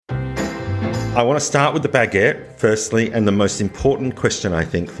I want to start with the baguette, firstly, and the most important question, I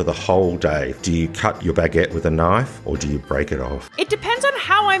think, for the whole day. Do you cut your baguette with a knife or do you break it off? It depends on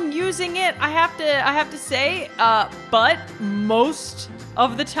how I'm using it, I have to say, but most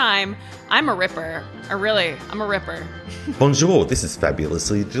of the time, I'm a ripper. I'm a ripper. Bonjour, this is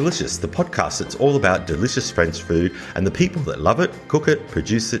Fabulously Delicious, the podcast that's all about delicious French food and the people that love it, cook it,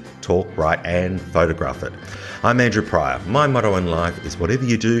 produce it, talk, write, and photograph it. I'm Andrew Pryor. My motto in life is whatever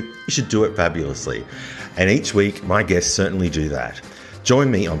you do, you should do it fabulously. And each week, my guests certainly do that. Join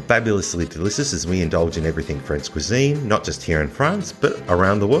me on Fabulously Delicious as we indulge in everything French cuisine, not just here in France, but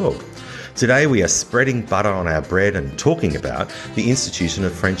around the world. Today, we are spreading butter on our bread and talking about the institution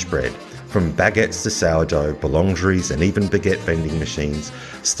of French bread. From baguettes to sourdough, boulangeries and even baguette vending machines,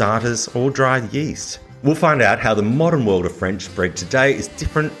 starters or dried yeast. We'll find out how the modern world of French bread today is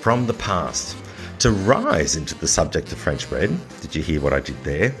different from the past. To rise into the subject of French bread, did you hear what I did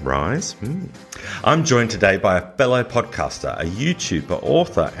there? Rise? I'm joined today by a fellow podcaster, a YouTuber,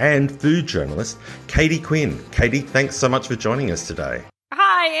 author and food journalist, Katie Quinn. Katie, thanks so much for joining us today.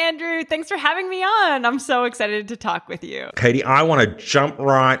 Hi, Andrew. Thanks for having me on. I'm so excited to talk with you. Katie, I want to jump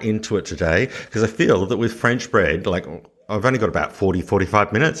right into it today because I feel that with French bread, I've only got about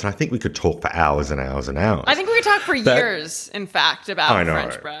 45 minutes and I think we could talk for hours and hours and hours. I think we could talk for years, in fact, about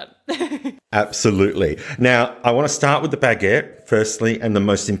French bread. Absolutely. Now, I want to start with the baguette, firstly, and the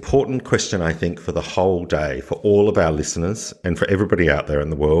most important question, I think, for the whole day, for all of our listeners and for everybody out there in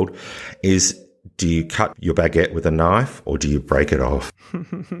the world is, do you cut your baguette with a knife or do you break it off?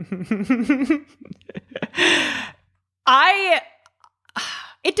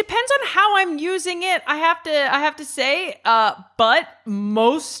 It depends on how I'm using it, I have to say, but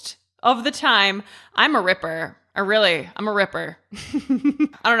most of the time, I'm a ripper. I'm a ripper. I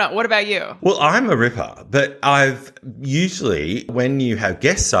don't know. What about you? Well, I'm a ripper, but I've usually, when you have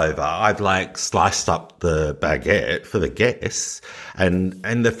guests over, I've sliced up the baguette for the guests,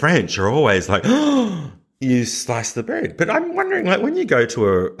 and the French are always like, oh, you slice the bread. But I'm wondering, when you go to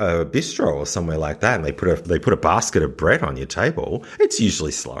a bistro or somewhere like that, and they put a basket of bread on your table, it's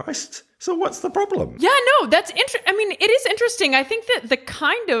usually sliced. So what's the problem? Yeah, no, that's interesting. I mean, it is interesting. I think that the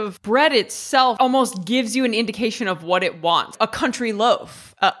kind of bread itself almost gives you an indication of what it wants. A country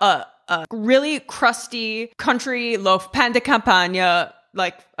loaf, a really crusty country loaf, pain de campagne,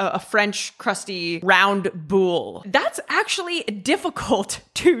 like a French crusty round boule. That's actually difficult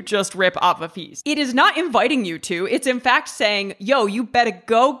to just rip off a piece. It is not inviting you to. It's in fact saying, yo, you better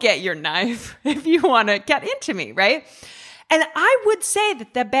go get your knife if you want to get into me, right? And I would say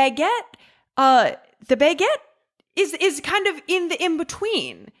that the baguette is kind of in the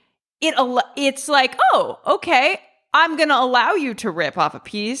in-between. It's like, oh, okay, I'm going to allow you to rip off a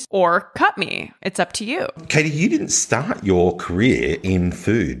piece or cut me. It's up to you. Katie, you didn't start your career in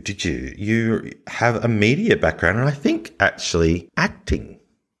food, did you? You have a media background and I think actually acting.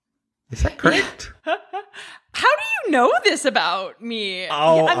 Is that correct? How do you know this about me?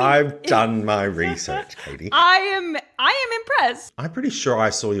 Oh, I've done my research, Katie. I am impressed. I'm pretty sure I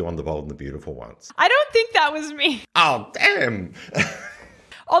saw you on The Bold and the Beautiful once. I don't think that was me. Oh, damn.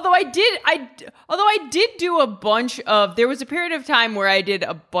 Although I did do a bunch of, there was a period of time where I did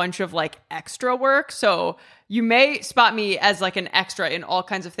a bunch of extra work. So you may spot me as an extra in all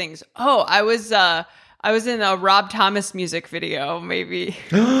kinds of things. Oh, I was in a Rob Thomas music video, maybe.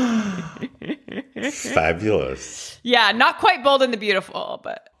 Fabulous. Yeah, not quite Bold and the Beautiful,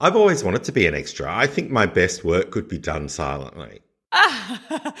 but... I've always wanted to be an extra. I think my best work could be done silently.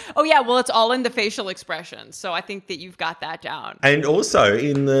 Oh, yeah, well, it's all in the facial expressions, so I think that you've got that down. And also,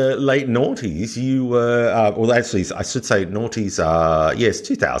 in the late noughties, you were... actually, I should say noughties,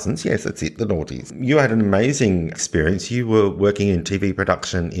 2000s. Yes, that's it, the noughties. You had an amazing experience. You were working in TV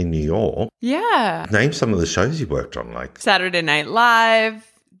production in New York. Yeah. Name some of the shows you worked on, Saturday Night Live,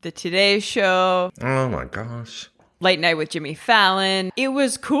 The Today Show. Oh, my gosh. Late Night with Jimmy Fallon. It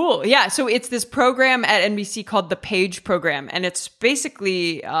was cool. Yeah, so it's this program at NBC called the Page Program, and it's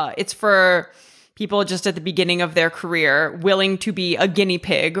basically, it's for people just at the beginning of their career willing to be a guinea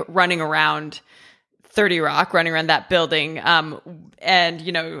pig running around 30 Rock, running around that building. And,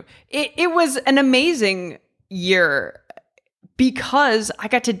 it was an amazing year because I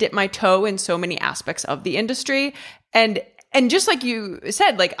got to dip my toe in so many aspects of the industry. And just like you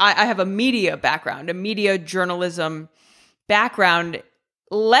said, I have a media background, a media journalism background,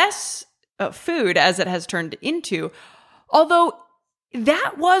 less food as it has turned into. Although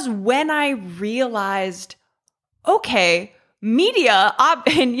that was when I realized, okay, media,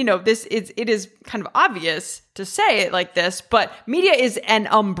 and it is kind of obvious to say it like this, but media is an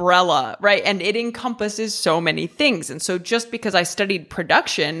umbrella, right? And it encompasses so many things. And so just because I studied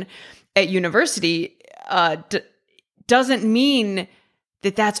production at university doesn't mean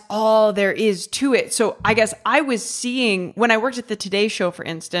that that's all there is to it. So I guess I was seeing, when I worked at the Today Show, for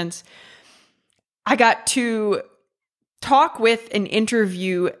instance, I got to talk with and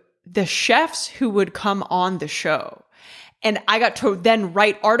interview the chefs who would come on the show. And I got to then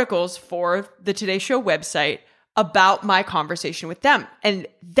write articles for the Today Show website about my conversation with them. And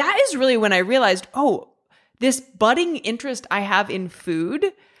that is really when I realized, oh, this budding interest I have in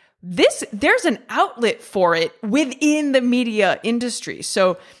food, there's an outlet for it within the media industry.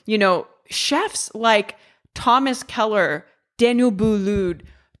 So, chefs like Thomas Keller, Daniel Boulud,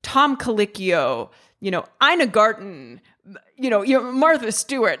 Tom Colicchio, Ina Garten, Martha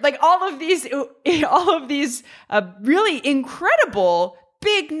Stewart, like all of these really incredible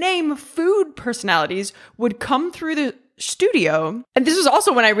big name food personalities would come through the studio. And this was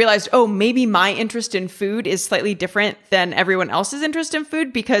also when I realized, oh, maybe my interest in food is slightly different than everyone else's interest in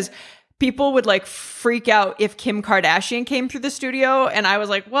food, because people would like freak out if Kim Kardashian came through the studio. And I was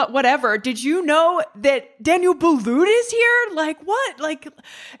like, whatever. Did you know that Daniel Boulud is here? Like, what?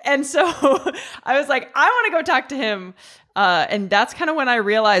 And so I was like, I want to go talk to him. And that's kind of when I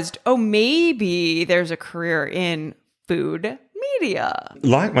realized, oh, maybe there's a career in food media.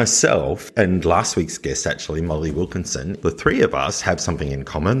 Like myself and last week's guest, actually, Molly Wilkinson, the three of us have something in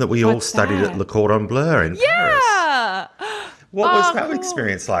common, that we all studied at Le Cordon Bleu in Paris. What was that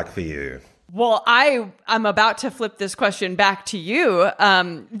experience like for you? Well, I'm about to flip this question back to you.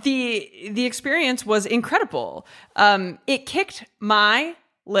 The experience was incredible. It kicked my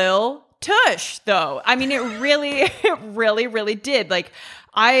lil tush, though. I mean, it really did. Like,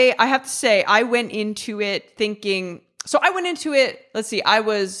 I have to say, I went into it thinking. So I went into it. Let's see. I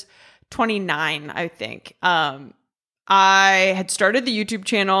was 29, I think. I had started the YouTube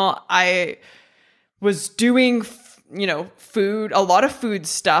channel. I was doing food, a lot of food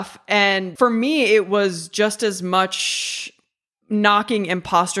stuff. And for me, it was just as much knocking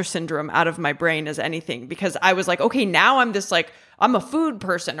imposter syndrome out of my brain as anything, because I was like, okay, now I'm a food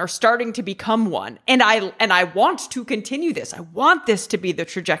person, or starting to become one. And I want to continue this. I want this to be the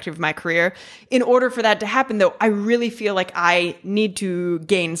trajectory of my career. In order for that to happen, though, I really feel like I need to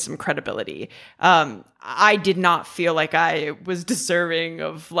gain some credibility. I did not feel like I was deserving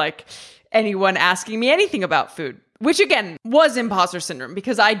of like anyone asking me anything about food, which again was imposter syndrome,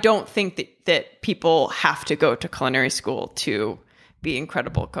 because I don't think that people have to go to culinary school to be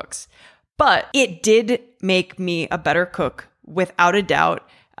incredible cooks. But it did make me a better cook, without a doubt.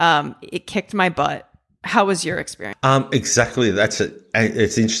 It kicked my butt. How was your experience? Exactly. That's it.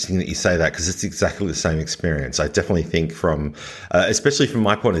 It's interesting that you say that, because it's exactly the same experience. I definitely think especially from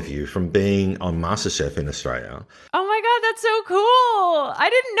my point of view, from being on MasterChef in Australia. Oh my God, that's so cool. I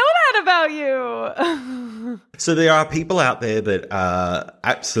didn't know that about you. So there are people out there that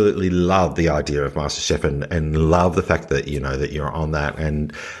absolutely love the idea of MasterChef and love the fact that, that you're on that.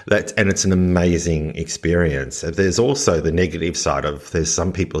 And it's an amazing experience. There's also the negative side there's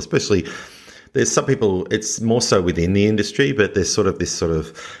some people, it's more so within the industry, but there's this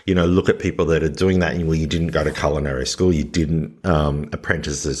look at people that are doing that, and you didn't go to culinary school, you didn't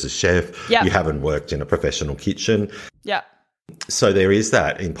apprentice as a chef, you haven't worked in a professional kitchen. Yeah. So there is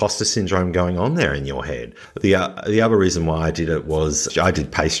that imposter syndrome going on there in your head. The other reason why I did it was I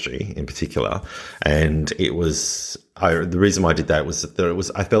did pastry in particular, and the reason why I did that was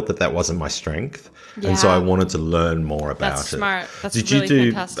that I felt that wasn't my strength, and so I wanted to learn more about That's smart. That's did really you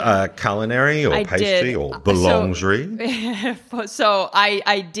do fantastic. Culinary or pastry or boulangerie? So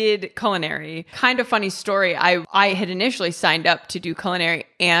I did culinary. Kind of funny story. I had initially signed up to do culinary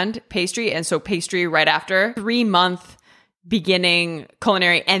and pastry, and so pastry right after 3-month beginning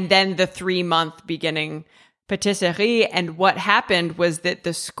culinary, and then the 3-month beginning patisserie. And what happened was that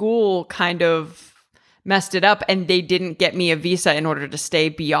the school kind of messed it up, and they didn't get me a visa in order to stay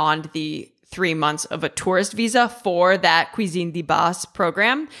beyond the 3 months of a tourist visa for that Cuisine de Base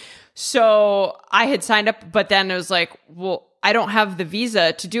program. So I had signed up, but then it was like, well, I don't have the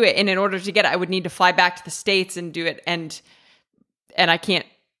visa to do it. And in order to get it, I would need to fly back to the States and do it. And I can't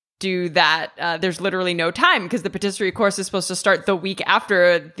do that. There's literally no time, because the patisserie course is supposed to start the week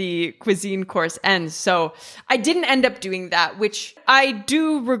after the cuisine course ends. So I didn't end up doing that, which I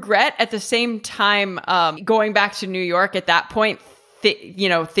do regret. At the same time, going back to New York at that point,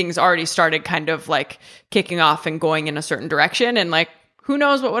 things already started kind of like kicking off and going in a certain direction. And like, who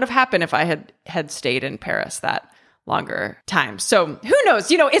knows what would have happened if I had stayed in Paris that longer time. So who knows?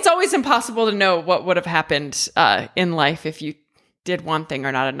 It's always impossible to know what would have happened in life if you did one thing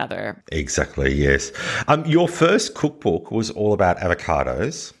or not another. Exactly, yes. Your first cookbook was all about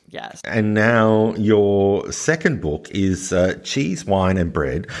avocados. Yes. And now your second book is Cheese, Wine and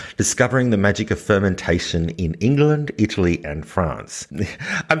Bread, Discovering the Magic of Fermentation in England, Italy and France.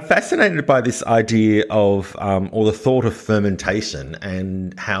 I'm fascinated by this idea of, or the thought of fermentation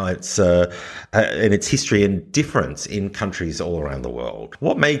and how it's, and its history and difference in countries all around the world.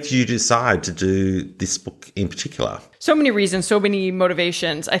 What made you decide to do this book in particular? So many reasons, so many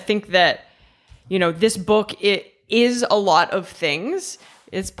motivations. I think that, this book, it is a lot of things.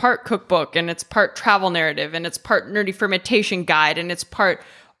 It's part cookbook and it's part travel narrative and it's part nerdy fermentation guide and it's part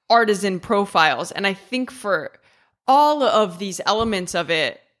artisan profiles. And I think for all of these elements of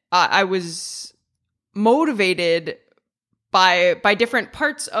it, I was motivated by different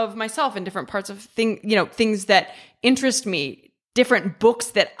parts of myself and different parts of things that interest me, different books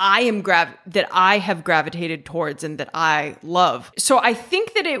that I have gravitated towards and that I love. So I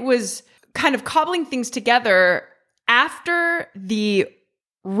think that it was kind of cobbling things together after the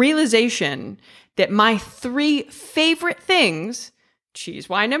realization that my three favorite things, cheese,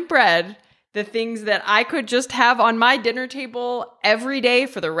 wine, and bread, the things that I could just have on my dinner table every day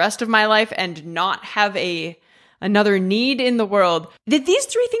for the rest of my life and not have another need in the world, that these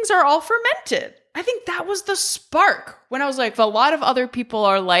three things are all fermented. I think that was the spark when I was like, if a lot of other people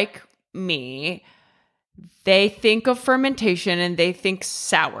are like me, they think of fermentation and they think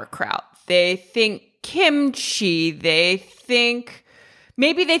sauerkraut. They think kimchi.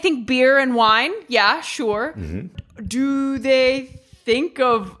 Maybe they think beer and wine. Yeah, sure. Mm-hmm. Do they think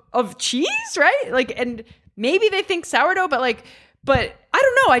of cheese, right? And maybe they think sourdough, but I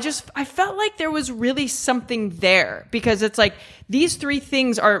don't know. I felt like there was really something there because it's like these three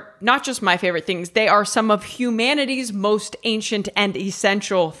things are not just my favorite things. They are some of humanity's most ancient and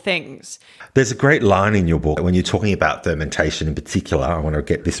essential things. There's a great line in your book when you're talking about fermentation in particular. I want to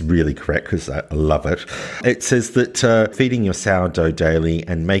get this really correct because I love it. It says that feeding your sourdough daily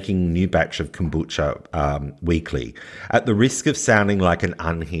and making new batch of kombucha weekly at the risk of sounding like an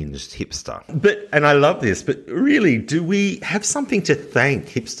unhinged hipster. And I love this, but really, do we have something to thank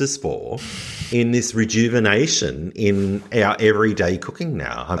hipsters for in this rejuvenation in our everyday cooking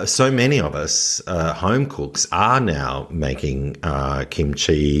now? So many of us home cooks are now making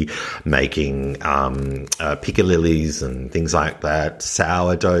kimchi, making piccalillis and things like that,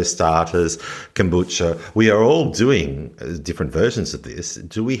 sourdough starters, kombucha. We are all doing different versions of this.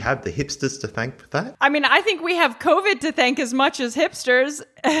 Do we have the hipsters to thank for that? I mean, I think we have COVID to thank as much as hipsters.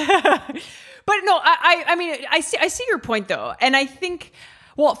 But no, I see your point though. And I think,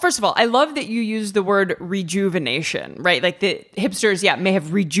 well, first of all, I love that you use the word rejuvenation, right? Like the hipsters, may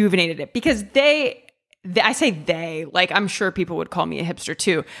have rejuvenated it because I say they, like I'm sure people would call me a hipster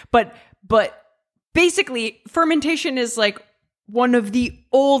too. But basically fermentation is like one of the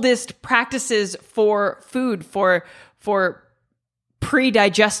oldest practices for food, for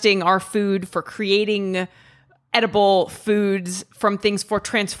pre-digesting our food, for creating edible foods from things, for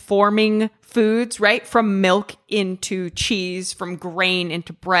transforming foods, right? From milk into cheese, from grain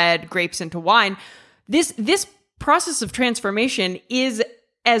into bread, grapes into wine. This process of transformation is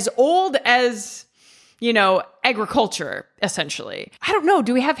as old as, agriculture, essentially. I don't know.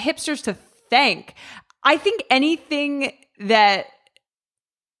 Do we have hipsters to thank? I think anything that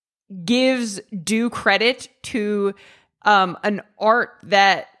gives due credit to an art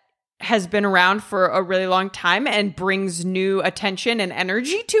that has been around for a really long time and brings new attention and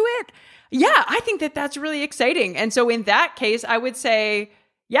energy to it. Yeah, I think that that's really exciting. And so in that case, I would say,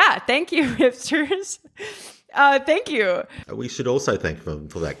 thank you, hipsters. Thank you. We should also thank them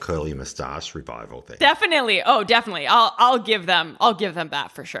for that curly mustache revival thing. Definitely. Oh, definitely. I'll give them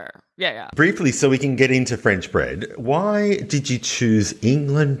that for sure. Yeah. Briefly, so we can get into French bread. Why did you choose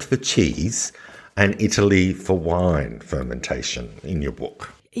England for cheese and Italy for wine fermentation in your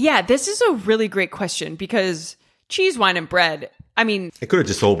book? Yeah, this is a really great question because cheese, wine, and bread, I mean... It could have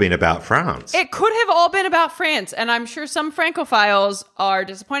just all been about France. It could have all been about France, and I'm sure some Francophiles are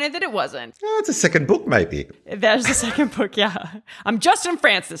disappointed that it wasn't. Oh, it's a second book, maybe. There's the second book, yeah. I'm just in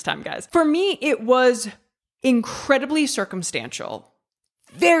France this time, guys. For me, it was incredibly circumstantial.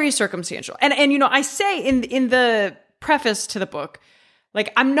 Very circumstantial. And I say in the preface to the book,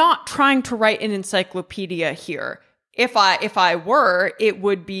 like, I'm not trying to write an encyclopedia here. If I were, it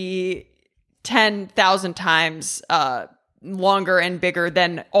would be 10,000 times longer and bigger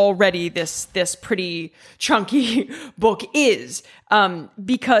than already this pretty chunky book is,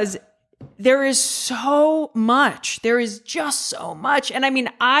 because there is so much. There is just so much. And I mean,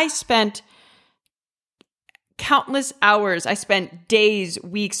 I spent countless hours. I spent days,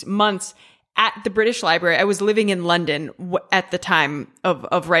 weeks, months at the British Library. I was living in London at the time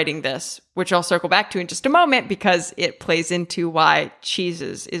of writing this, which I'll circle back to in just a moment because it plays into why cheese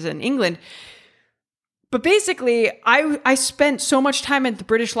is in England. But basically, I spent so much time at the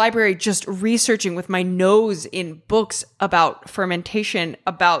British Library just researching with my nose in books about fermentation,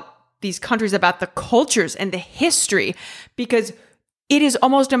 about these countries, about the cultures and the history, because it is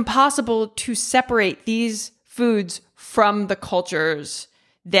almost impossible to separate these foods from the cultures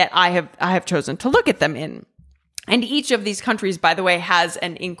that I have chosen to look at them in. And each of these countries, by the way, has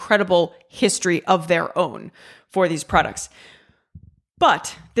an incredible history of their own for these products.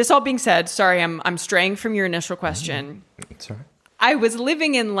 But this all being said, sorry, I'm straying from your initial question. That's all right. I was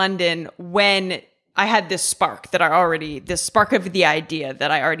living in London when I had this spark of the idea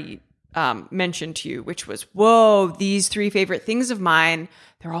that I already mentioned to you, which was, whoa, these 3 favorite things of mine,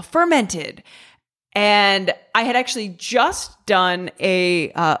 they're all fermented. And I had actually just done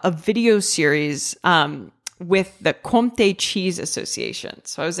a video series with the Comté Cheese Association.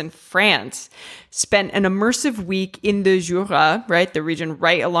 So I was in France, spent an immersive week in the Jura, right, the region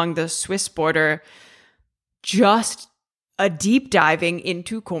right along the Swiss border, just a deep diving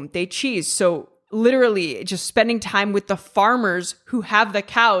into Comté cheese. So literally just spending time with the farmers who have the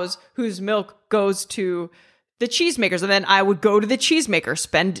cows whose milk goes to the cheesemakers. And then I would go to the cheesemaker,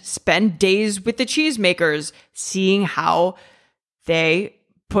 spend days with the cheesemakers, seeing how they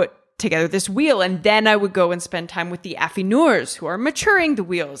put together this wheel. And then I would go and spend time with the affineurs who are maturing the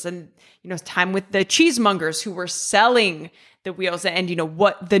wheels, and, time with the cheesemongers who were selling the wheels, and,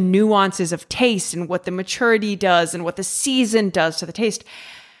 what the nuances of taste and what the maturity does and what the season does to the taste.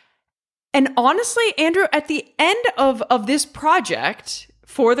 And honestly, Andrew, at the end of this project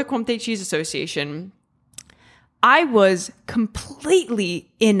for the Comté Cheese Association, I was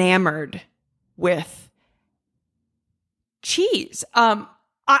completely enamored with cheese.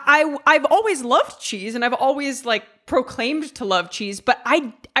 I've always loved cheese, and I've always proclaimed to love cheese, but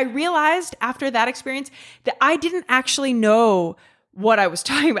I realized after that experience that I didn't actually know what I was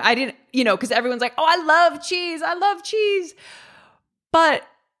talking about. I didn't, because everyone's like, oh, I love cheese. But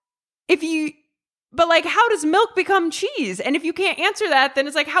how does milk become cheese? And if you can't answer that, then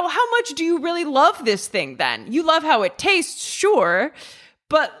it's like, how much do you really love this thing then? You love how it tastes, sure.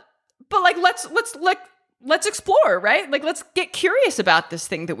 But let's explore, right? Let's get curious about this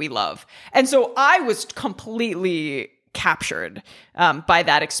thing that we love. And so I was completely captured by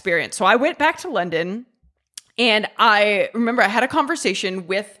that experience. So I went back to London, and I remember I had a conversation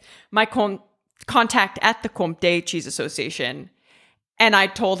with my contact at the Comté Cheese Association, and I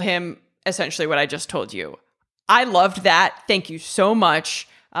told him essentially what I just told you. I loved that. Thank you so much.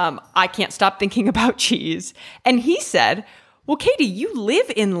 I can't stop thinking about cheese. And he said, well, Katie, you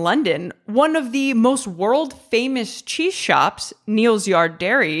live in London. One of the most world famous cheese shops, Neal's Yard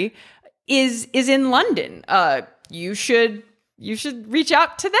Dairy, is in London. You should reach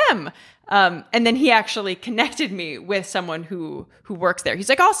out to them. And then he actually connected me with someone who works there. He's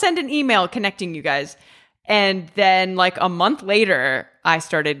like, I'll send an email connecting you guys. And then a month later, I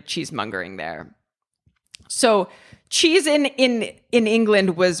started cheesemongering there. So cheese in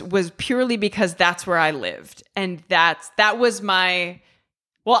England was purely because that's where I lived. And that was my,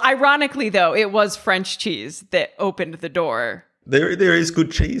 well, ironically though, it was French cheese that opened the door. There is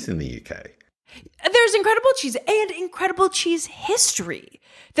good cheese in the UK. There's incredible cheese and incredible cheese history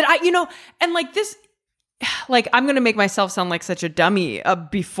that I'm going to make myself sound like such a dummy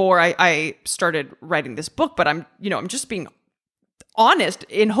before I started writing this book, but I'm just being honest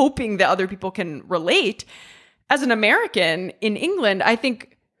in hoping that other people can relate. As an American in England, I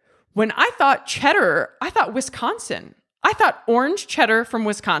think when I thought cheddar, I thought Wisconsin. I thought orange cheddar from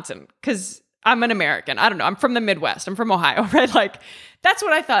Wisconsin because I'm an American. I don't know. I'm from the Midwest. I'm from Ohio, right? That's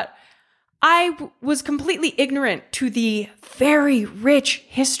what I thought. I was completely ignorant to the very rich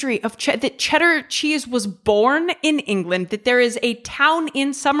history of that cheddar cheese was born in England, that there is a town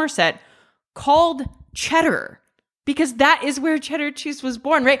in Somerset called Cheddar because that is where cheddar cheese was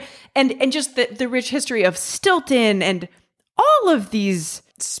born, right? And just the rich history of Stilton and all of these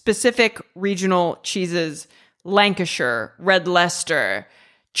specific regional cheeses, Lancashire, Red Leicester,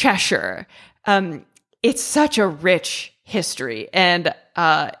 Cheshire. It's such a rich history, and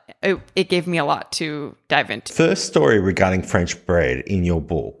it gave me a lot to dive into. First story regarding French bread in your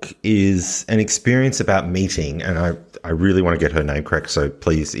book is an experience about meeting, and I really want to get her name correct, so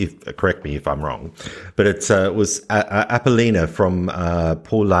please correct me if I'm wrong. But it was Apollina from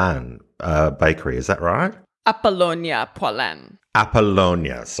Paulin Bakery, is that right? Apollonia Paulin.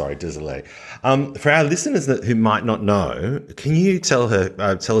 Apollonia. Sorry, désolé. For our listeners who might not know, can you tell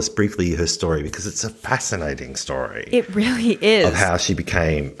us briefly her story? Because it's a fascinating story. It really is. Of how she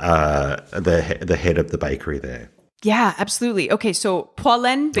became the head of the bakery there. Yeah, absolutely. Okay, so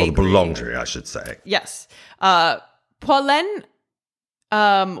Poilâne Bakery. Or the boulangerie, I should say. Yes. Poilâne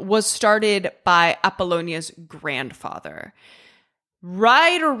was started by Apollonia's grandfather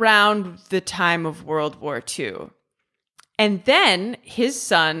right around the time of World War II. And then his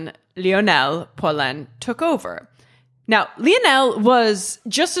son, Lionel Poilâne, took over. Now, Lionel was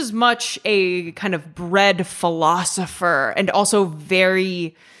just as much a kind of bread philosopher and also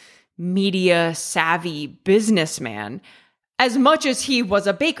very media savvy businessman as much as he was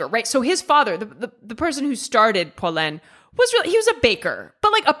a baker, right? So his father, the person who started Poilâne, he was a baker,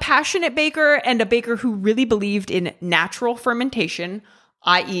 but like a passionate baker and a baker who really believed in natural fermentation,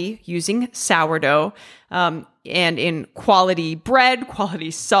 i.e. using sourdough, and in quality bread, quality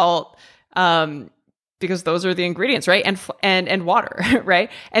salt, because those are the ingredients, right? And water,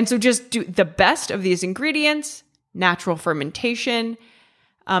 right? And so just do the best of these ingredients, natural fermentation.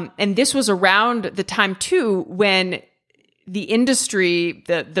 And this was around the time too when the industry,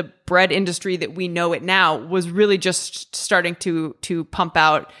 the bread industry that we know it now, was really just starting to pump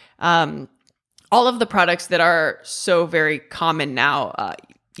out all of the products that are so very common now,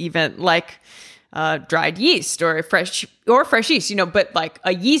 even like dried yeast or fresh yeast, but like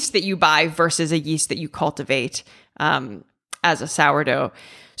a yeast that you buy versus a yeast that you cultivate as a sourdough.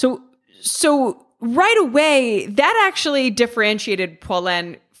 So right away, that actually differentiated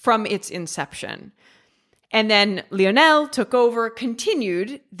Poilâne from its inception. And then Lionel took over,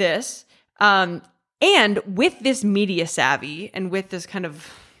 continued this, and with this media savvy and with this kind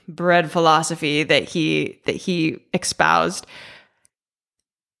of bread philosophy that he espoused,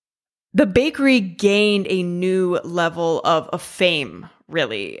 the bakery gained a new level of fame,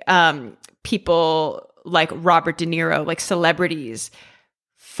 really. People like Robert De Niro, like celebrities,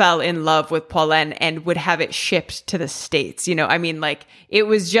 fell in love with Poilâne and would have it shipped to the States. It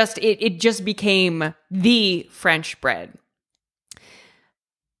was just, it just became the French bread.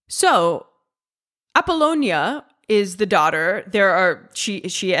 So Apollonia is the daughter.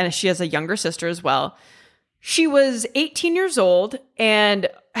 She has a younger sister as well. She was 18 years old and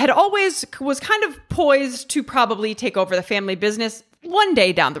was kind of poised to probably take over the family business one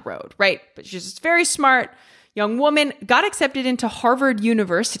day down the road, right? But she's just very smart young woman, got accepted into Harvard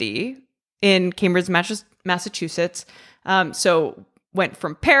University in Cambridge, Massachusetts. So went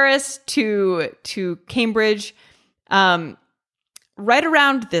from Paris to Cambridge. Right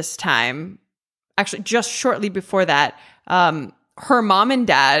around this time, actually just shortly before that, her mom and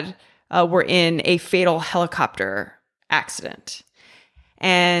dad were in a fatal helicopter accident.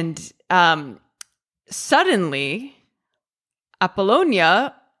 And suddenly,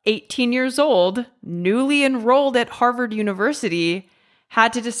 Apollonia, 18 years old, newly enrolled at Harvard University,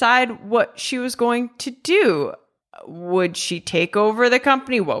 had to decide what she was going to do. Would she take over the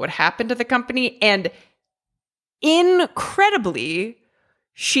company? What would happen to the company? And incredibly,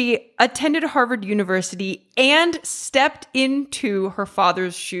 she attended Harvard University and stepped into her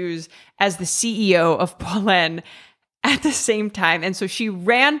father's shoes as the CEO of Poilâne at the same time. And so she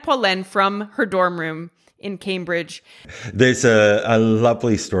ran Poilâne from her dorm room in Cambridge. There's a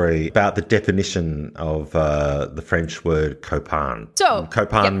lovely story about the definition of the French word copain. So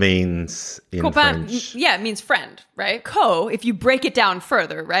copain means in copain, French. Yeah, it means friend, right? If you break it down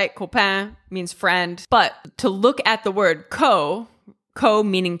further, right? Copain means friend. But to look at the word co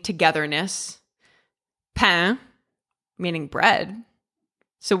meaning togetherness, pain meaning bread.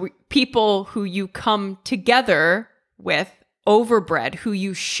 So people who you come together with over bread, who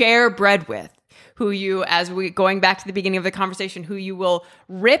you share bread with, going back to the beginning of the conversation, who you will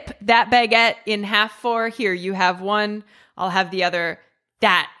rip that baguette in half for. Here, you have one, I'll have the other.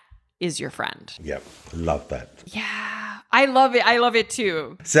 That is your friend. Yep, love that. Yeah, I love it. I love it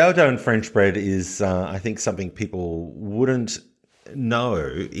too. Sourdough and French bread is, I think, something people wouldn't know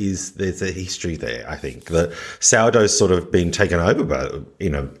is there's a history there. I think the sourdough's sort of been taken over by,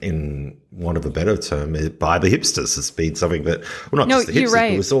 in want of a better term, by the hipsters. It's been something that, well, not just the hipsters,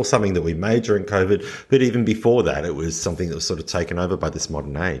 right. It was all something that we made during COVID, but even before that, it was something that was sort of taken over by this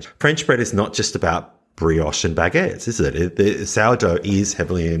modern age. French bread is not just about brioche and baguettes, is it? The sourdough is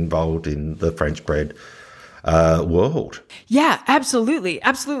heavily involved in the French bread world. Yeah, absolutely.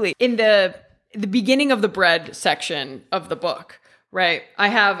 Absolutely. In the beginning of the bread section of the book, right, I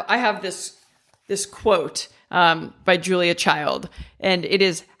have this quote by Julia Child, and it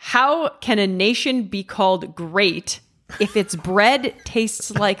is, "How can a nation be called great if its bread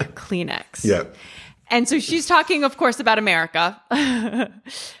tastes like Kleenex?" Yeah. And so she's talking, of course, about America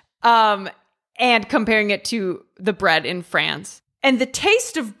and comparing it to the bread in France. And the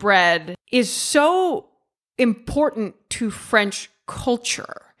taste of bread is so important to French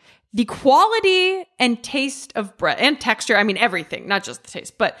culture. The quality and taste of bread and texture, I mean, everything, not just the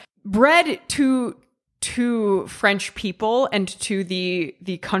taste, but bread to French people and to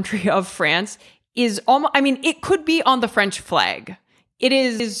the country of France is almost, I mean, it could be on the French flag. It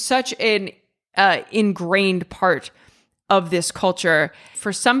is such an ingrained part of this culture.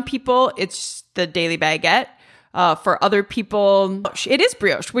 For some people, it's the daily baguette. For other people, it is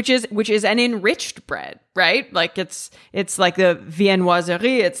brioche, which is an enriched bread, right? Like it's like the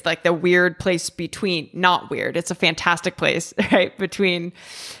viennoiserie. It's like the weird place between, not weird. It's a fantastic place, right? Between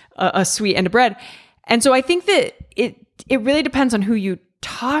a sweet and a bread. And so I think that it really depends on who you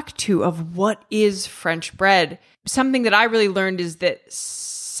talk to of what is French bread. Something that I really learned is that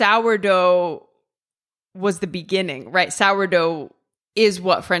sourdough was the beginning, right? Sourdough is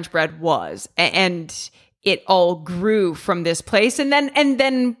what French bread was. And it all grew from this place and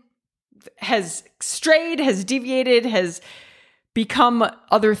then has strayed, has deviated, has become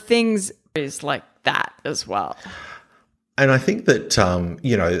other things is like that as well. And I think that,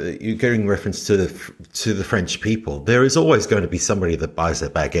 you're getting reference to the French people. There is always going to be somebody that buys their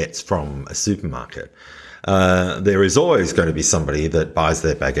baguettes from a supermarket. There is always going to be somebody that buys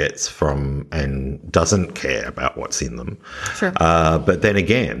their baguettes from and doesn't care about what's in them. Sure. But then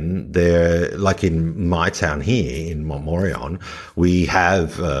again, like in my town here in Montmorillon, we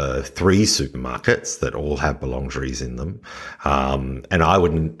have 3 supermarkets that all have boulangeries in them. And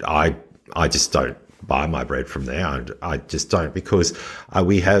I just don't buy my bread from there. I just don't, because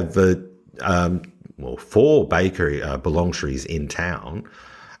we have 4 boulangeries in town.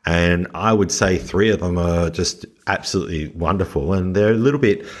 And I would say 3 of them are just absolutely wonderful. And they're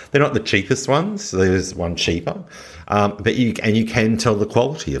not the cheapest ones. There's one cheaper. But you can tell the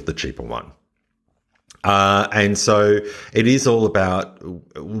quality of the cheaper one. And so it is all about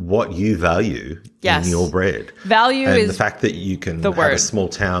what you value in your bread. Value and is the fact that you can have word. a small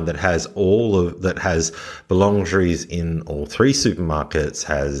town that has boulangeries in all 3 supermarkets,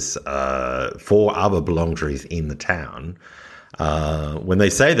 has 4 other boulangeries in the town. When they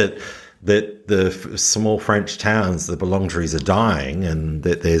say that the small French towns, the boulangeries are dying and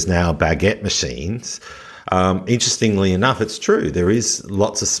that there's now baguette machines, interestingly enough, it's true. There is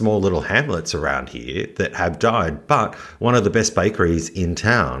lots of small little hamlets around here that have died, but one of the best bakeries in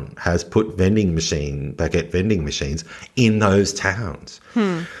town has put baguette vending machines in those towns.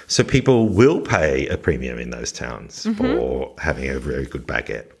 So people will pay a premium in those towns for having a very good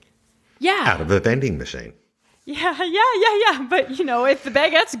baguette out of a vending machine. Yeah. But, if the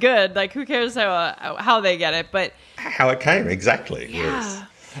baguette's good, like, who cares how they get it? But how it came, exactly. Yeah.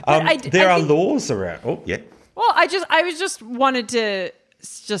 Yes. There are laws around. Oh, yeah. Well, I was just wanted to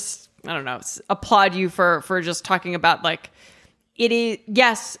I don't know, applaud you for just talking about, like, it is,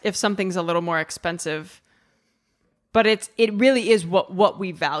 yes, if something's a little more expensive, but it really is what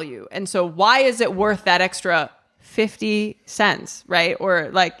we value. And so why is it worth that extra 50 cents, right? Or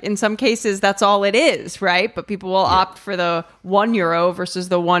like in some cases, that's all it is, right? But people will opt for the €1 versus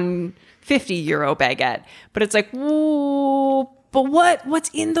the €1.50 baguette. But it's like, ooh, but what's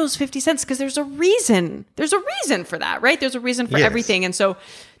in those 50 cents? Because there's a reason. There's a reason for that, right? There's a reason for everything. And so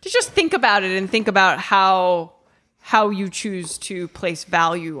to just think about it and think about how you choose to place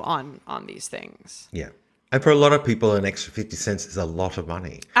value on these things. Yeah. And for a lot of people, an extra 50 cents is a lot of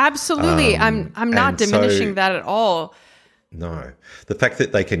money. Absolutely. I'm not diminishing that at all. No. The fact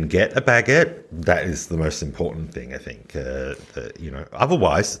that they can get a baguette, that is the most important thing, I think.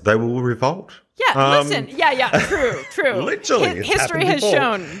 Otherwise, they will revolt. Yeah, listen. Yeah, true. Literally. History has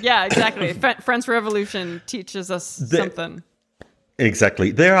shown. Yeah, exactly. French Revolution teaches us something.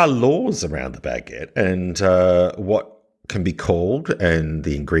 Exactly. There are laws around the baguette and what can be called and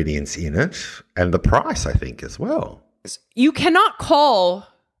the ingredients in it and the price, I think, as well. You cannot call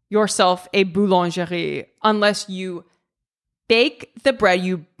yourself a boulangerie unless you bake the bread,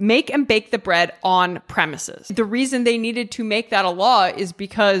 you make and bake the bread on premises. The reason they needed to make that a law is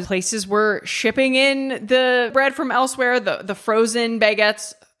because places were shipping in the bread from elsewhere, the frozen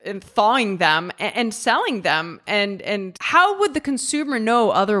baguettes, and thawing them and selling them. And how would the consumer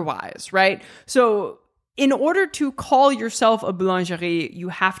know otherwise, right? So in order to call yourself a boulangerie, you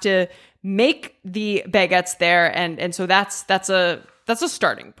have to make the baguettes there. And so that's a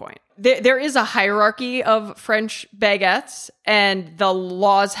starting point. There is a hierarchy of French baguettes, and the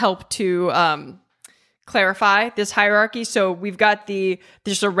laws help to clarify this hierarchy. So we've got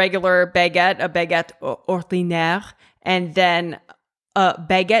there's a regular baguette, a baguette ordinaire, and then a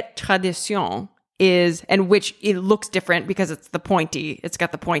baguette tradition is, and which it looks different because it's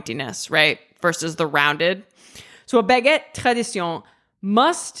got the pointiness, right? Versus the rounded. So a baguette tradition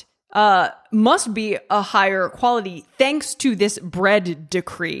must be a higher quality thanks to this bread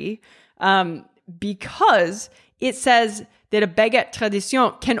decree, because it says that a baguette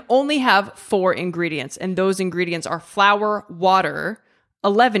tradition can only have 4 ingredients, and those ingredients are flour, water, a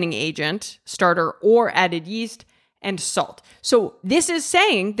leavening agent, starter or added yeast, and salt. So this is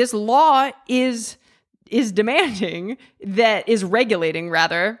saying, this law is demanding, that is regulating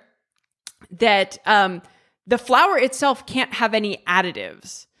rather, that the flour itself can't have any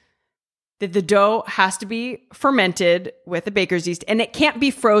additives, that the dough has to be fermented with a baker's yeast, and it can't be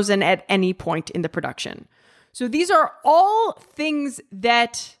frozen at any point in the production. So these are all things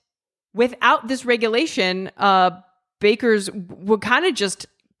that without this regulation, bakers would kind of just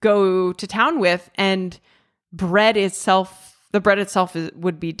go to town with, and the bread itself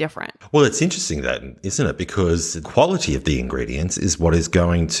would be different. Well, it's interesting that, isn't it? Because the quality of the ingredients is what is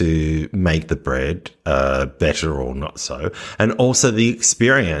going to make the bread better or not so, and also the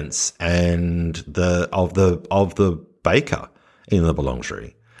experience and of the baker in the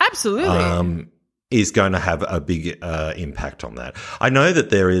boulangerie. Absolutely. Is going to have a big impact on that. I know that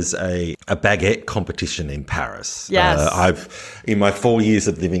there is a baguette competition in Paris. Yes. In my 4 years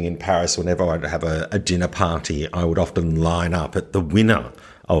of living in Paris, whenever I'd have a dinner party, I would often line up at the winner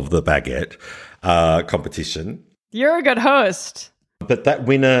of the baguette competition. You're a good host. But that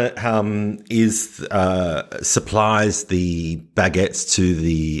winner supplies the baguettes to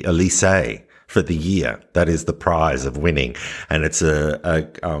the Elysée for the year. That is the prize of winning. And it's a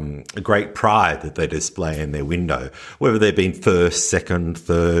great pride that they display in their window, whether they've been first, second,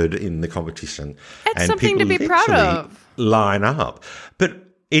 third in the competition. It's and something to be proud of. Line up. But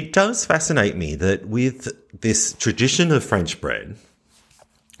it does fascinate me that with this tradition of French bread,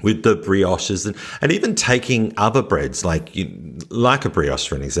 with the brioches and even taking other breads, like a brioche,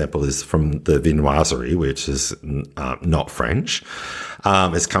 for an example, is from the Viennoiserie, which is not French,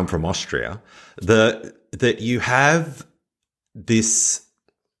 has come from Austria, that you have this,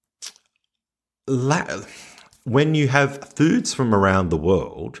 when you have foods from around the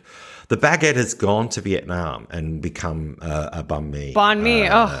world, the baguette has gone to Vietnam and become a banh mi. Banh mi,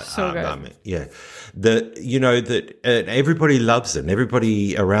 so good. Banh mi. Yeah, that everybody loves it, and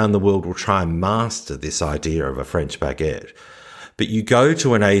everybody around the world will try and master this idea of a French baguette. But you go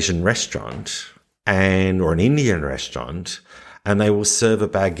to an Asian restaurant or an Indian restaurant, and they will serve a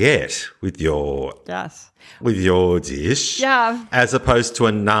baguette with your dish, as opposed to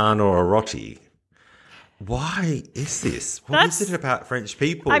a naan or a roti. Why is this? What is it about French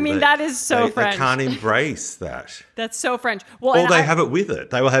people? I mean, that is so French. They can't embrace that. That's so French. Well, or they have it with it.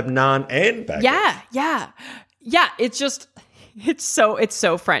 They will have naan and baguette. Yeah. It's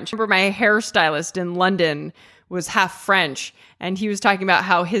so French. I remember my hairstylist in London was half French, and he was talking about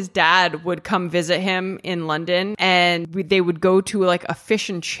how his dad would come visit him in London, and they would go to like a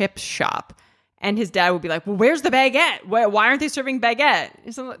fish and chips shop. And his dad would be like, well, where's the baguette? Why aren't they serving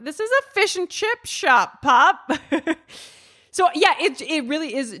baguette? So, this is a fish and chip shop, Pop. So, yeah, it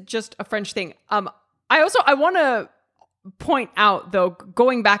really is just a French thing. I want to point out, though,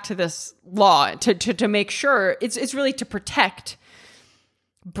 going back to this law, to make sure, it's really to protect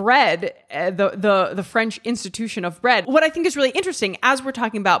bread, the French institution of bread. What I think is really interesting, as we're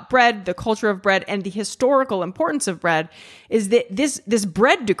talking about bread, the culture of bread, and the historical importance of bread, is that this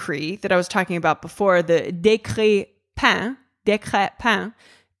bread decree that I was talking about before, the décret pain,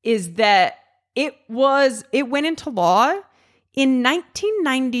 is that it went into law in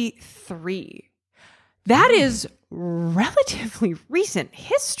 1993. That is relatively recent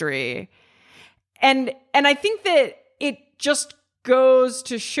history. And I think that it just goes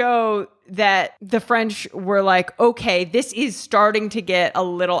to show that the French were like, okay, this is starting to get a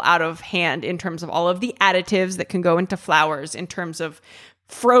little out of hand in terms of all of the additives that can go into flours, in terms of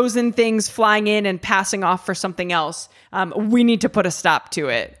frozen things flying in and passing off for something else. We need to put a stop to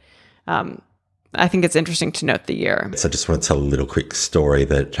it. I think it's interesting to note the year. So I just want to tell a little quick story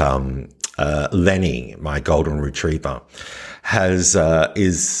that Lenny, my golden retriever,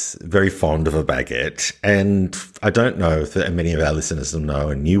 is very fond of a baguette, and I don't know if many of our listeners will know,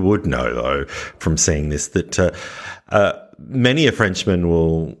 and you would know though from seeing this, that many a Frenchman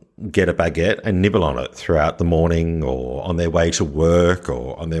will get a baguette and nibble on it throughout the morning, or on their way to work,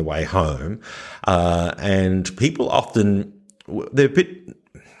 or on their way home, and people often, they're a bit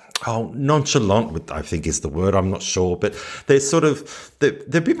nonchalant, I think is the word. I'm not sure, but they're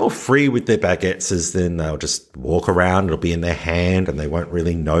a bit more free with their baguettes, as then they'll just walk around. It'll be in their hand, and they won't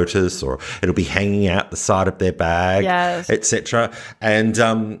really notice, or it'll be hanging out the side of their bag, etc. And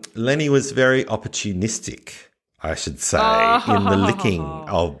Lenny was very opportunistic, I should say, in the licking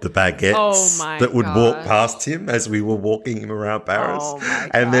of the baguettes that would walk past him as we were walking him around Paris.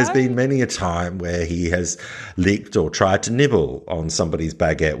 And there's been many a time where he has licked or tried to nibble on somebody's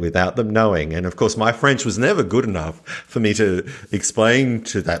baguette without them knowing. And, of course, my French was never good enough for me to explain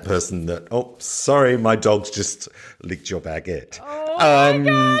to that person that, oh, sorry, my dog's just licked your baguette. Oh, my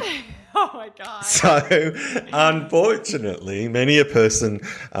God. Oh, my God. So, unfortunately, many a person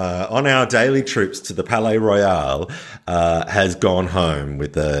on our daily trips to the Palais Royal has gone home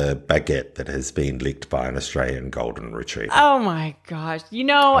with a baguette that has been licked by an Australian golden retriever. Oh, my gosh. You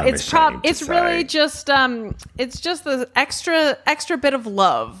know, it's really just it's just the extra bit of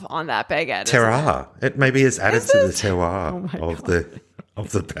love on that baguette. Terroir. It maybe is added to the terroir of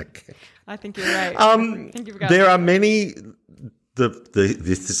the baguette. I think you're right. There are many...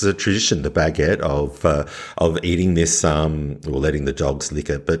 This is a tradition, the baguette, of eating this, or letting the dogs lick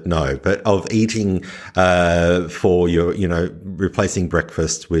it, but of eating for your, replacing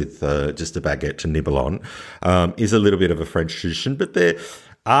breakfast with just a baguette to nibble on, is a little bit of a French tradition. But there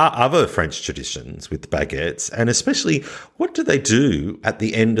are other French traditions with baguettes, and especially what do they do at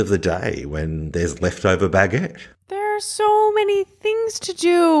the end of the day when there's leftover baguette? There are so many things to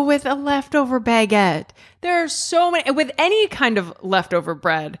do with a leftover baguette. There are so many, with any kind of leftover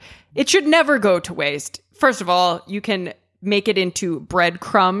bread. It should never go to waste. First of all, you can make it into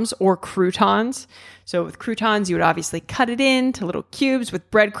breadcrumbs or croutons. So with croutons, you would obviously cut it into little cubes. With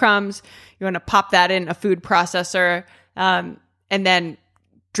breadcrumbs, you want to pop that in a food processor, and then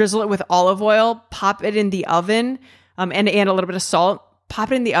drizzle it with olive oil, pop it in the oven, and a little bit of salt. Pop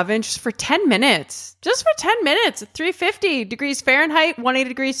it in the oven just for 10 minutes. Just for 10 minutes, 350 degrees Fahrenheit, 180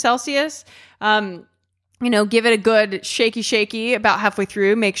 degrees Celsius. Give it a good shaky about halfway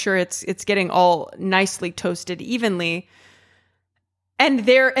through. Make sure it's getting all nicely toasted evenly. And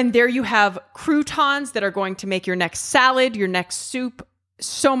there you have croutons that are going to make your next salad, your next soup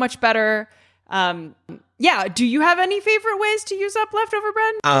so much better. Do you have any favorite ways to use up leftover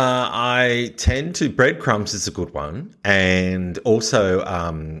bread? I tend to, breadcrumbs is a good one. And also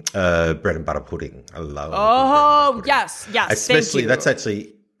bread and butter pudding. I love Oh, yes. Especially, that's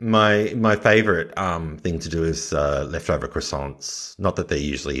actually my favorite thing to do is leftover croissants. Not that there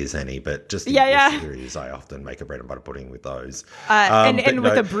usually is any, but just in this series, I often make a bread and butter pudding with those. And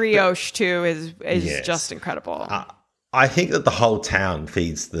with a brioche too is just incredible. I think that the whole town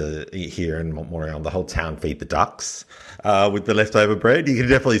feeds here in Montreal, the whole town feed the ducks with the leftover bread. You can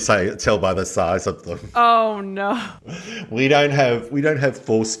definitely tell by the size of them. Oh no. We don't have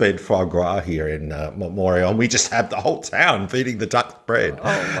full-fed foie gras here in Montreal. We just have the whole town feeding the ducks bread. Oh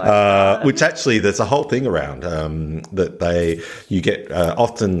my God. Which actually there's a whole thing around that you get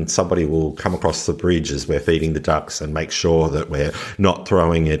often somebody will come across the bridge as we're feeding the ducks and make sure that we're not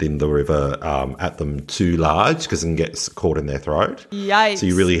throwing it in the river at them too large because it can get caught in their throat. Yikes. So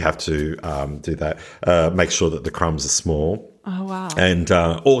you really have to do that. Make sure that the crumbs are small. Oh, wow. And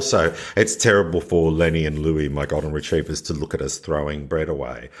also, it's terrible for Lenny and Louie, my golden retrievers, to look at us throwing bread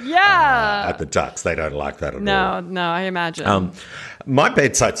away. Yeah. At the ducks. They don't like that at all. No, I imagine. My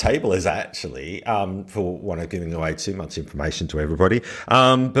bedside table is actually, for one of giving away too much information to everybody,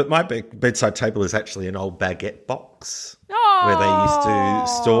 but my bedside table is actually an old baguette box. Where they used to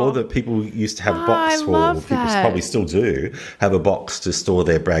store people used to have a box people probably still do have a box to store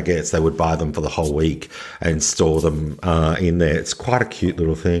their baguettes. They would buy them for the whole week and store them in there. It's quite a cute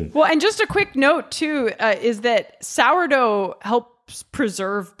little thing. Well, and just a quick note too is that sourdough helps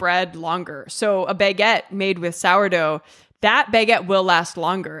preserve bread longer. So a baguette made with sourdough, that baguette will last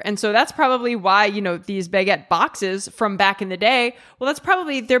longer. And so that's probably why, these baguette boxes from back in the day, their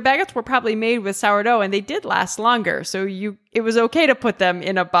baguettes were probably made with sourdough and they did last longer. So it was okay to put them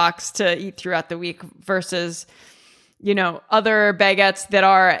in a box to eat throughout the week versus, other baguettes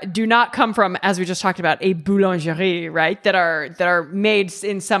that do not come from, as we just talked about, a boulangerie, right? That are made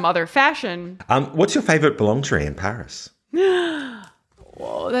in some other fashion. What's your favorite boulangerie in Paris?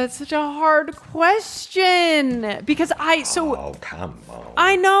 Whoa, that's such a hard question because oh, come on.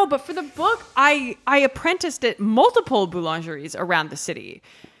 I know, but for the book, I apprenticed at multiple boulangeries around the city.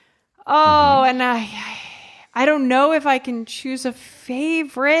 Oh, and I don't know if I can choose a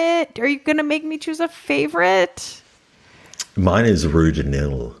favorite. Are you going to make me choose a favorite? Mine is Rue de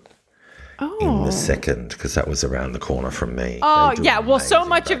Nil. In the second, because that was around the corner from me. Oh, yeah. Well, so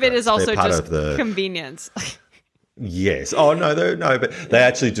much of it is also just convenience. Yes. Oh, no, but they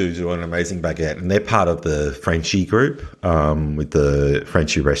actually do an amazing baguette, and they're part of the Frenchie group, with the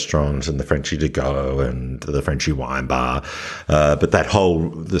Frenchie restaurant and the Frenchie to go and the Frenchie wine bar. But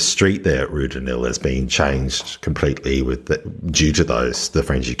the street there at Rue de Nil has been changed completely due to the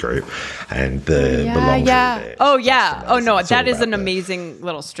Frenchie group and the boulangerie there. Oh, yeah. Oh, no, that is an amazing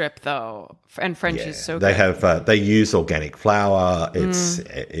little strip, though. And French is so good. They use organic flour.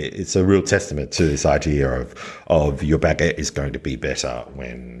 It's a real testament to this idea of your baguette is going to be better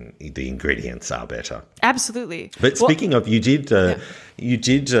when the ingredients are better. Absolutely. But speaking of, you did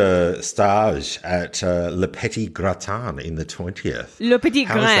stage at Le Petit Gratin in the 20th. Le Petit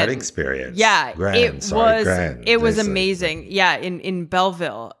How was that experience? Yeah, Grand. It was amazing. Yeah, in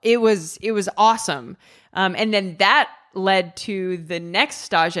Belleville, it was awesome. And then that led to the next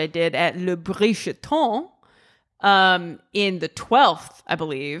stage I did at Le Bricheton in the 12th, I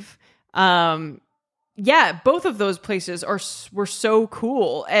believe. Both of those places were so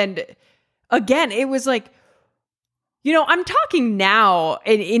cool. And again, it was like, I'm talking now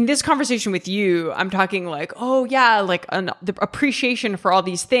in this conversation with you, I'm talking like, oh yeah, like the appreciation for all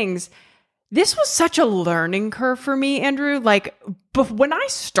these things. This was such a learning curve for me, Andrew. Like when I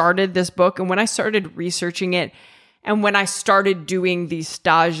started this book and when I started researching it, and when I started doing these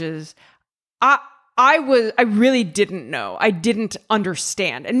stages, I really didn't know. I didn't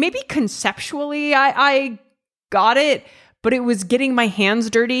understand. And maybe conceptually I got it, but it was getting my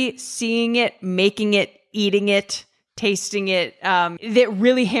hands dirty, seeing it, making it, eating it, tasting it, that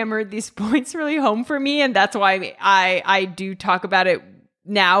really hammered these points really home for me. And that's why I do talk about it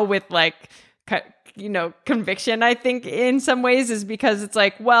now with like, conviction, I think, in some ways, is because it's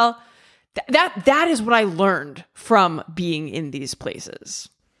like, well, that is what I learned from being in these places.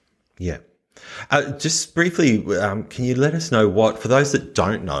 Yeah. Just briefly, can you let us know for those that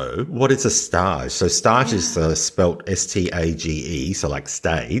don't know, what is a stage? So stage is spelt S-T-A-G-E, so like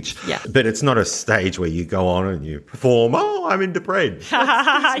stage. Yeah. But it's not a stage where you go on and you perform, I'm into bread.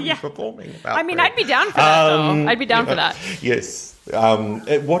 Performing about bread. I'd be down for that, though. I'd be down for that. Yes.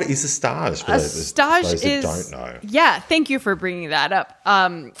 What is a stage for those that don't know? Yeah, thank you for bringing that up.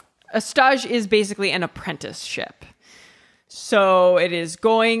 A stage is basically an apprenticeship. So it is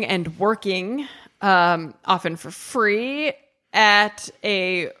going and working, often for free, at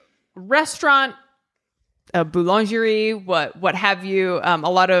a restaurant, a boulangerie, what have you. A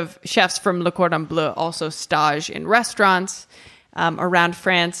lot of chefs from Le Cordon Bleu also stage in restaurants around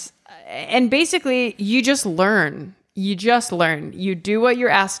France. And basically, you just learn. You do what you're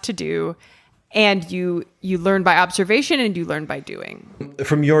asked to do. And you learn by observation and you learn by doing.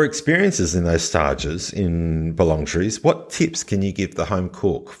 From your experiences in those stages in boulangeries, what tips can you give the home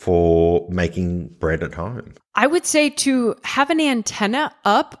cook for making bread at home? I would say to have an antenna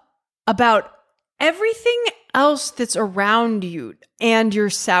up about everything else that's around you and your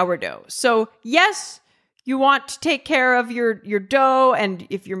sourdough. So yes, you want to take care of your dough, and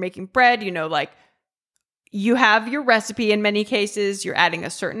if you're making bread, you have your recipe. In many cases, you're adding a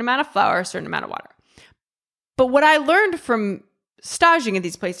certain amount of flour, a certain amount of water. But what I learned from staging in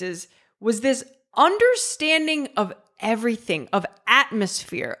these places was this understanding of everything, of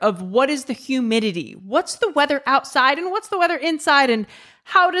atmosphere, of what is the humidity, what's the weather outside and what's the weather inside, and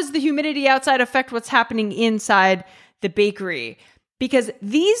how does the humidity outside affect what's happening inside the bakery. Because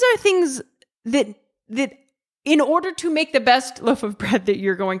these are things that in order to make the best loaf of bread that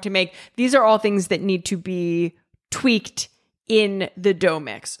you're going to make, these are all things that need to be tweaked in the dough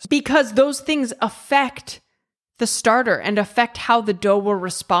mix, because those things affect the starter and affect how the dough will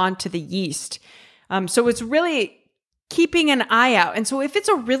respond to the yeast. So it's really keeping an eye out. And so if it's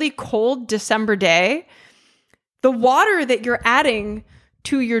a really cold December day, the water that you're adding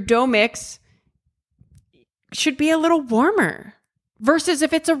to your dough mix should be a little warmer, versus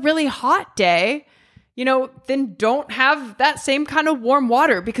if it's a really hot day, then don't have that same kind of warm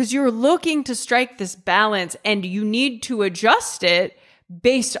water, because you're looking to strike this balance and you need to adjust it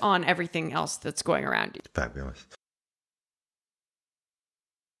based on everything else that's going around you. Fabulous.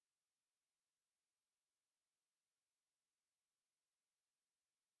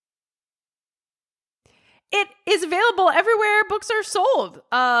 It is available everywhere books are sold.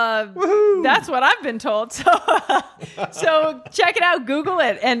 That's what I've been told. So check it out, Google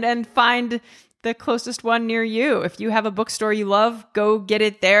it, and find the closest one near you. If you have a bookstore you love, go get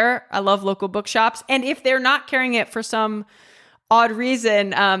it there. I love local bookshops. And if they're not carrying it for some odd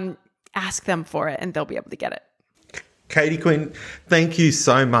reason, ask them for it and they'll be able to get it. Katie, Quinn, thank you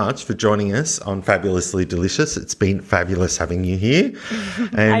so much for joining us on Fabulously Delicious. It's been fabulous having you here.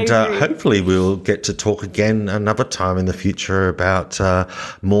 And hopefully we'll get to talk again another time in the future about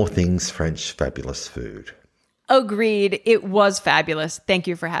more things French fabulous food. Agreed. It was fabulous. Thank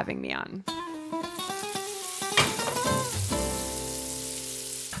you for having me on.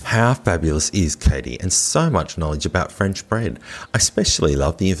 How fabulous is Katie, and so much knowledge about French bread. I especially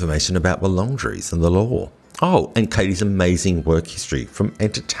love the information about boulangeries and the law. Oh, and Katie's amazing work history from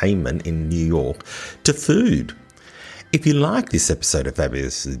entertainment in New York to food. If you like this episode of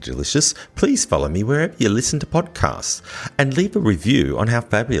Fabulously Delicious, please follow me wherever you listen to podcasts and leave a review on how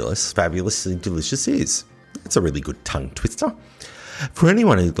Fabulously Delicious is. It's a really good tongue twister. For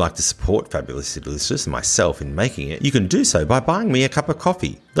anyone who'd like to support Fabulously Delicious and myself in making it, you can do so by buying me a cup of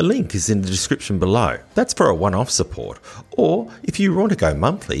coffee. The link is in the description below. That's for a one-off support. Or if you want to go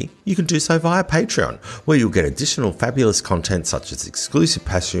monthly, you can do so via Patreon, where you'll get additional fabulous content such as exclusive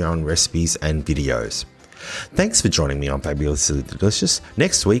Patreon recipes and videos. Thanks for joining me on Fabulously Delicious.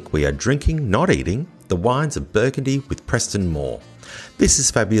 Next week we are drinking, not eating, the wines of Burgundy with Preston Moore. This is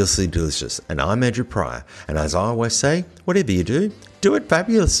Fabulously Delicious, and I'm Andrew Pryor. And as I always say, whatever you do it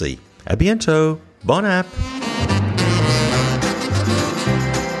fabulously. A bientôt. Bon app.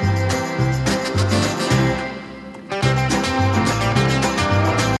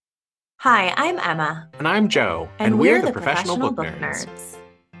 Hi, I'm Emma. And I'm Joe. And we're the Professional Book Nerds.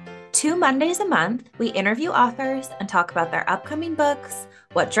 2 Mondays a month, we interview authors and talk about their upcoming books,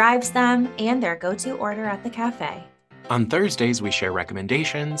 what drives them, and their go-to order at the cafe. On Thursdays, we share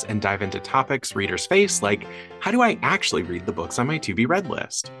recommendations and dive into topics readers face, like how do I actually read the books on my to-be-read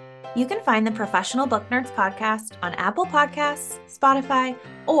list? You can find the Professional Book Nerds podcast on Apple Podcasts, Spotify,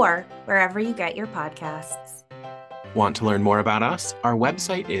 or wherever you get your podcasts. Want to learn more about us? Our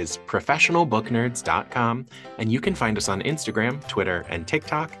website is professionalbooknerds.com, and you can find us on Instagram, Twitter, and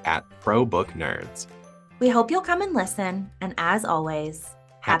TikTok at ProBookNerds. We hope you'll come and listen, and as always,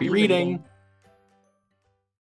 Happy reading.